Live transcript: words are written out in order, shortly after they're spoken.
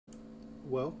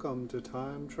Welcome to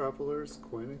Time Traveler's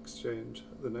Coin Exchange.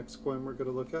 The next coin we're going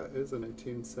to look at is an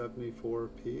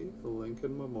 1874p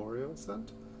Lincoln Memorial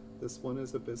Cent. This one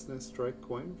is a business strike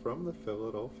coin from the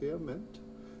Philadelphia Mint.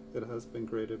 It has been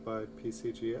graded by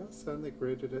PCGS and they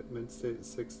graded it Mint State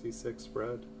 66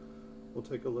 red. We'll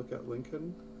take a look at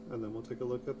Lincoln and then we'll take a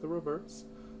look at the reverse.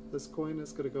 This coin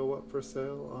is going to go up for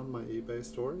sale on my eBay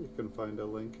store. You can find a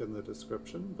link in the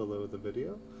description below the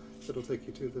video. It'll take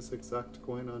you to this exact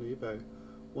coin on eBay.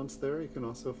 Once there, you can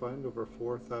also find over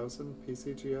 4,000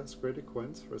 PCGS graded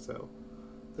coins for sale.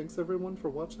 Thanks everyone for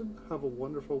watching, have a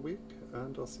wonderful week,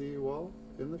 and I'll see you all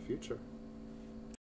in the future.